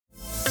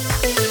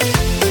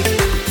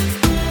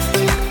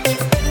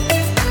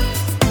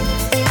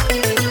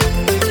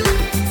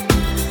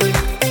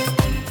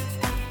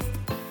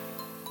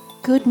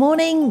Good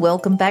morning.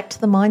 Welcome back to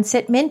the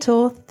Mindset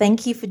Mentor.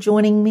 Thank you for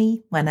joining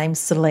me. My name's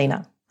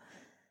Selena.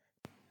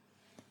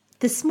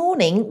 This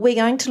morning, we're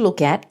going to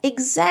look at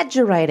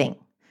exaggerating.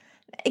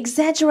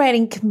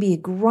 Exaggerating can be a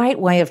great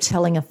way of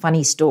telling a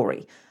funny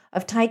story,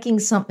 of taking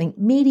something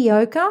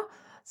mediocre,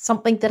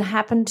 something that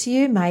happened to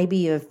you,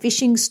 maybe a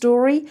fishing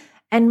story,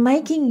 and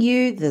making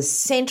you the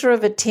center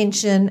of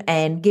attention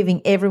and giving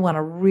everyone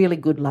a really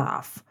good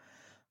laugh.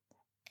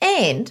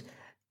 And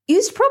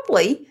used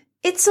properly,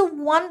 it's a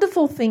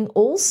wonderful thing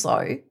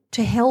also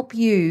to help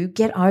you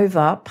get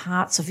over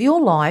parts of your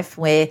life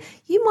where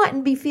you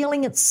mightn't be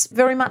feeling it's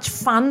very much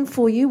fun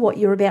for you, what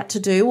you're about to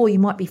do, or you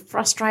might be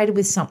frustrated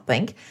with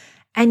something.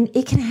 And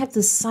it can have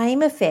the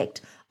same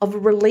effect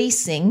of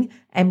releasing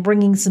and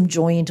bringing some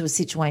joy into a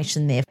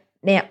situation there.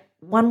 Now,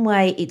 one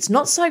way it's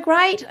not so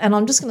great, and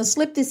I'm just going to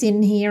slip this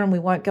in here and we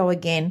won't go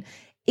again,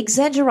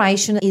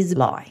 exaggeration is a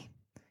lie.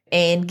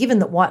 And given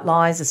that white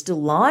lies are still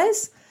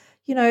lies,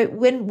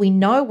 when we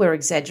know we're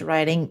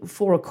exaggerating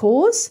for a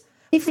cause,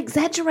 if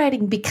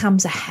exaggerating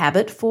becomes a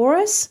habit for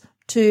us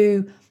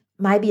to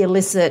maybe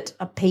elicit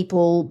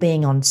people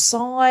being on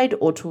side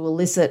or to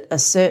elicit a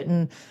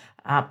certain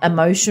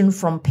emotion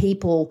from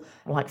people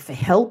like for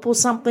help or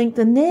something,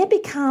 then there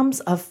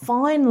becomes a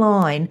fine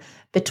line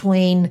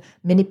between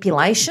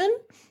manipulation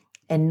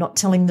and not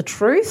telling the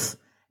truth.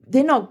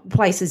 They're not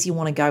places you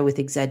want to go with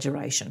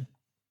exaggeration.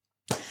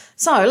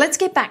 So let's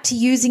get back to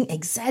using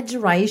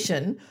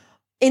exaggeration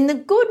in the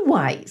good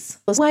ways.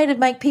 A way to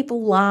make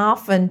people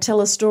laugh and tell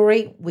a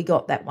story, we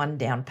got that one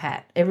down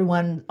pat.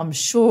 Everyone, I'm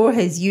sure,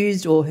 has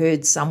used or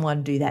heard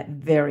someone do that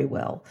very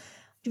well.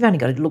 You've only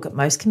got to look at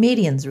most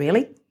comedians,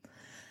 really.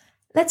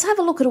 Let's have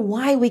a look at a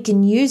way we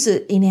can use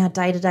it in our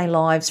day-to-day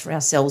lives for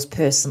ourselves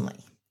personally.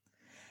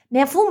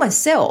 Now, for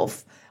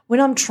myself, when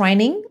I'm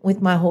training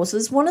with my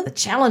horses, one of the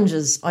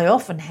challenges I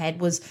often had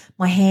was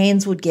my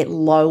hands would get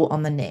low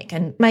on the neck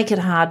and make it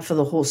hard for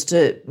the horse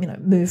to,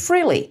 move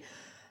freely.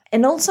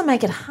 And also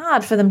make it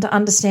hard for them to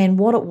understand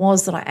what it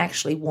was that I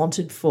actually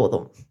wanted for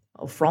them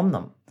or from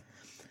them.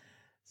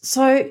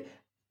 So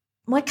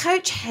my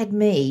coach had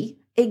me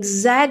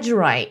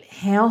exaggerate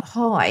how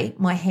high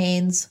my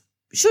hands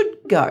should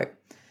go.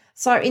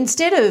 So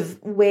instead of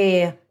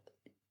where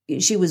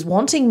she was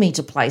wanting me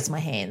to place my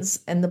hands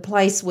and the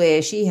place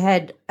where she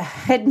had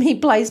me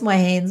place my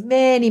hands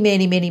many,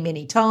 many, many,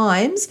 many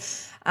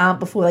times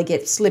before they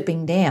get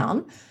slipping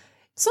down.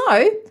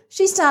 So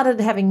she started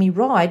having me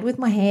ride with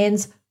my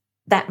hands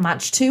that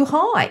much too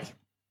high.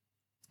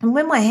 And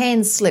when my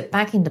hands slipped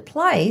back into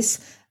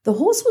place, the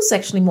horse was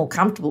actually more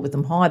comfortable with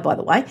them high, by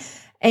the way,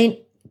 and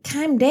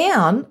came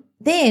down.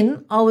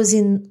 Then I was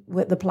in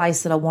the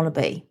place that I want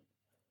to be.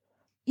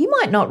 You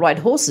might not ride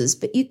horses,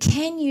 but you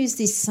can use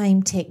this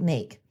same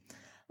technique.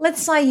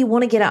 Let's say you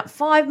want to get up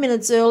 5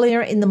 minutes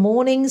earlier in the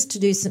mornings to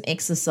do some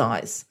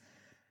exercise.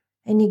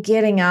 And you're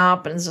getting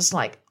up and it's just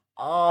like,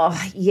 oh,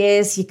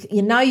 yes,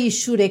 you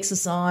should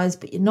exercise,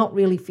 but you're not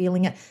really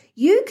feeling it.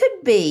 You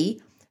could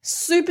be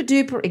super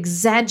duper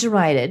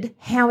exaggerated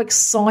how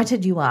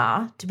excited you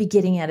are to be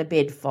getting out of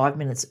bed 5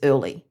 minutes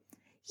early.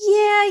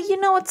 Yeah,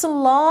 it's a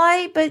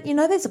lie, but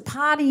there's a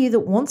part of you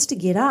that wants to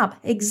get up.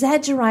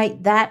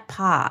 Exaggerate that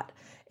part.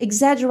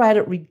 Exaggerate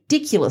it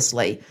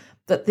ridiculously,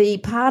 that the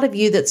part of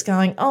you that's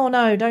going, oh,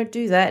 no, don't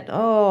do that.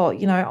 Oh,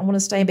 I want to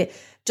stay in bed,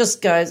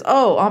 just goes,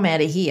 oh, I'm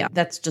out of here.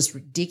 That's just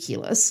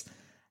ridiculous.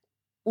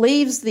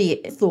 Leaves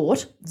the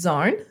thought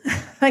zone,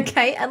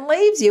 okay, and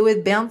leaves you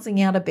with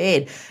bouncing out of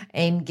bed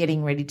and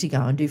getting ready to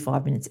go and do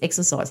 5 minutes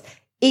exercise.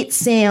 It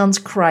sounds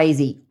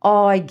crazy.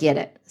 I get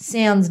it.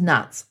 Sounds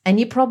nuts. And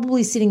you're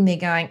probably sitting there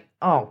going,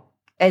 oh,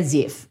 as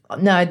if.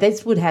 No,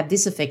 this would have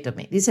this effect on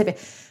me.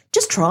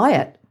 Just try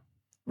it.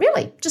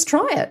 Really, just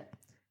try it.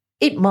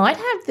 It might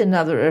have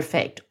another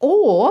effect.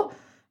 Or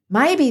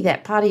maybe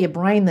that part of your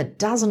brain that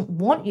doesn't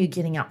want you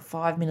getting up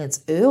 5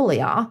 minutes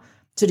earlier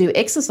to do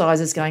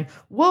exercises going,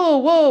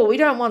 whoa, we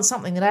don't want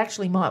something that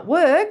actually might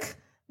work.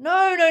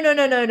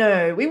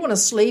 No. We want to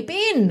sleep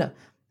in.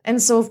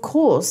 And so, of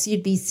course,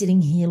 you'd be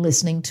sitting here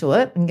listening to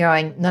it and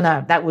going, no,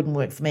 that wouldn't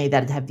work for me.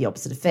 That'd have the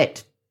opposite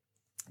effect.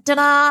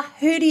 Ta-da!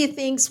 Who do you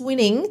think's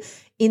winning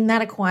in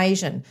that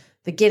equation?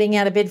 The getting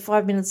out of bed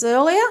 5 minutes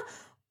earlier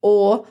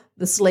or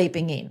the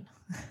sleeping in?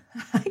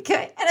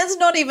 Okay, and it's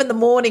not even the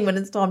morning when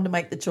it's time to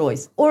make the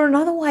choice. Or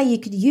another way you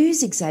could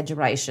use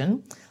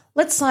exaggeration,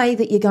 let's say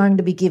that you're going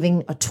to be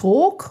giving a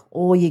talk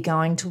or you're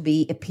going to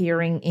be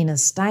appearing in a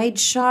stage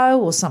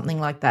show or something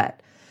like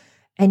that.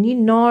 And you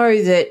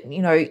know that,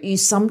 you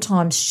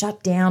sometimes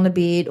shut down a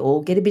bit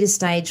or get a bit of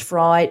stage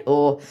fright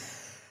or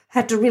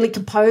have to really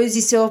compose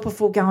yourself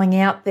before going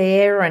out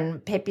there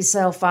and pep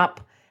yourself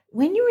up.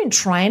 When you're in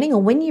training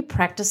or when you're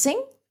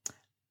practicing,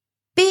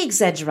 be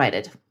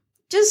exaggerated.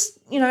 Just,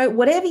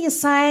 whatever you're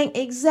saying,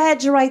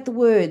 exaggerate the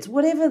words.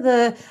 Whatever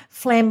the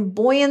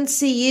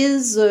flamboyancy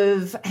is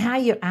of how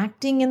you're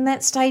acting in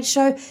that stage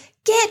show,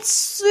 get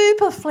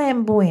super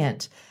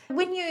flamboyant.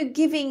 When you're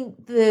giving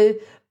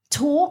the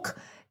talk,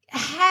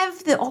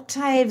 have the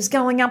octaves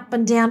going up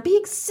and down. Be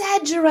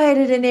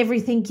exaggerated in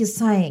everything you're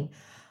saying.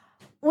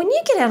 when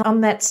you get out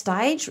on that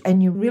stage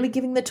and you're really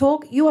giving the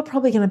talk, you are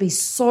probably going to be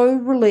so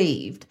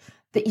relieved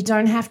that you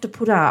don't have to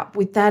put up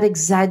with that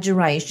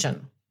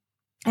exaggeration.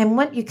 And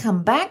what you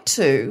come back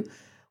to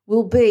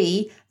will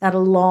be that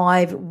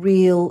alive,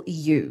 real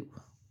you.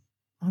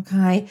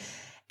 Okay?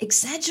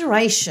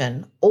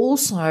 Exaggeration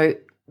also,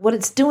 what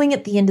it's doing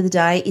at the end of the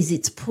day is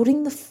it's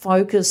putting the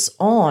focus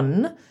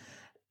on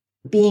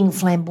being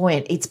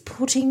flamboyant. It's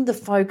putting the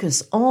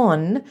focus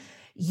on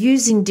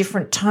using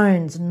different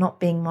tones and not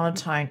being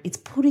monotone. It's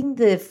putting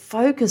the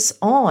focus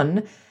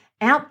on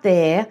out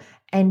there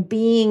and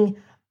being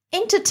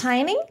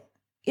entertaining,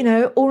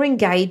 or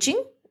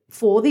engaging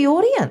for the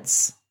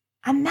audience.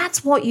 And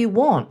that's what you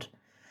want.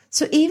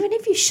 So even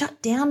if you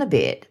shut down a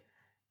bit,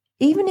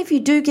 even if you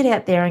do get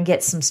out there and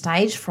get some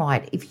stage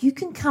fright, if you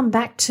can come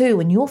back to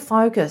and your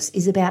focus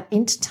is about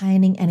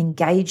entertaining and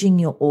engaging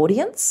your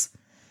audience,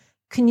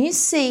 can you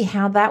see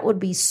how that would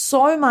be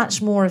so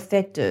much more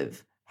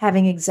effective,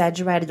 having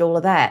exaggerated all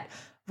of that,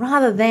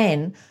 rather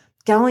than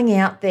going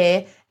out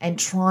there and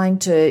trying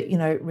to,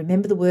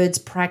 remember the words,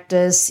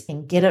 practice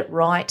and get it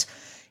right.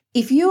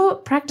 If you're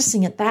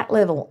practicing at that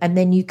level and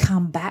then you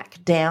come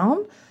back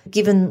down,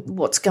 given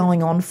what's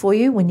going on for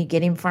you when you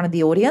get in front of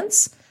the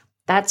audience,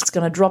 that's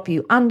going to drop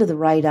you under the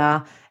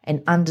radar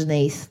and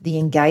underneath the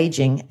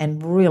engaging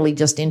and really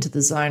just into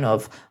the zone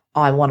of,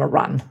 I want to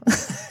run.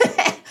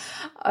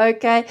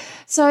 Okay,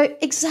 so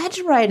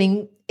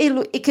exaggerating,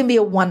 it can be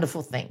a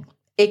wonderful thing.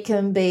 It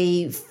can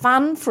be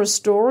fun for a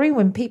story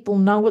when people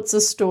know it's a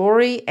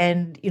story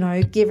and,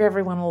 give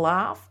everyone a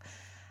laugh.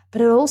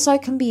 But it also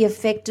can be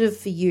effective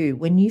for you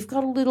when you've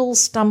got a little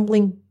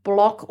stumbling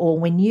block or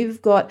when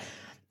you've got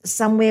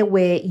somewhere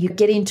where you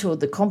get into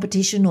the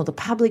competition or the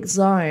public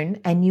zone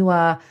and you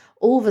are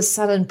all of a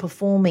sudden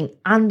performing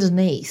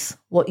underneath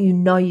what you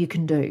know you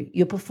can do.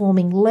 You're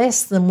performing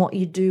less than what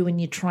you do in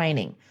your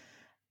training.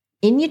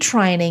 In your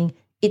training,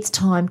 it's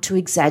time to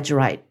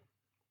exaggerate.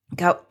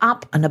 Go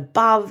up and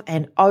above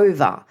and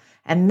over.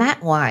 And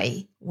that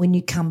way, when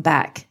you come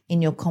back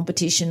in your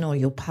competition or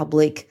your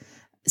public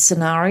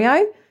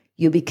scenario,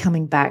 you'll be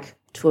coming back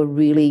to a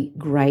really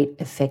great,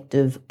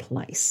 effective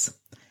place.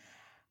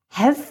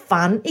 Have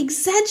fun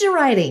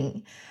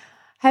exaggerating.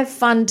 Have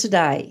fun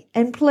today.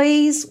 And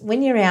please,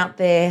 when you're out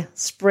there,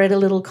 spread a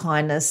little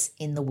kindness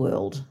in the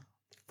world.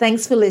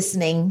 Thanks for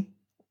listening.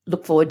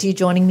 Look forward to you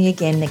joining me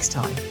again next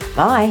time.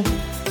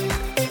 Bye.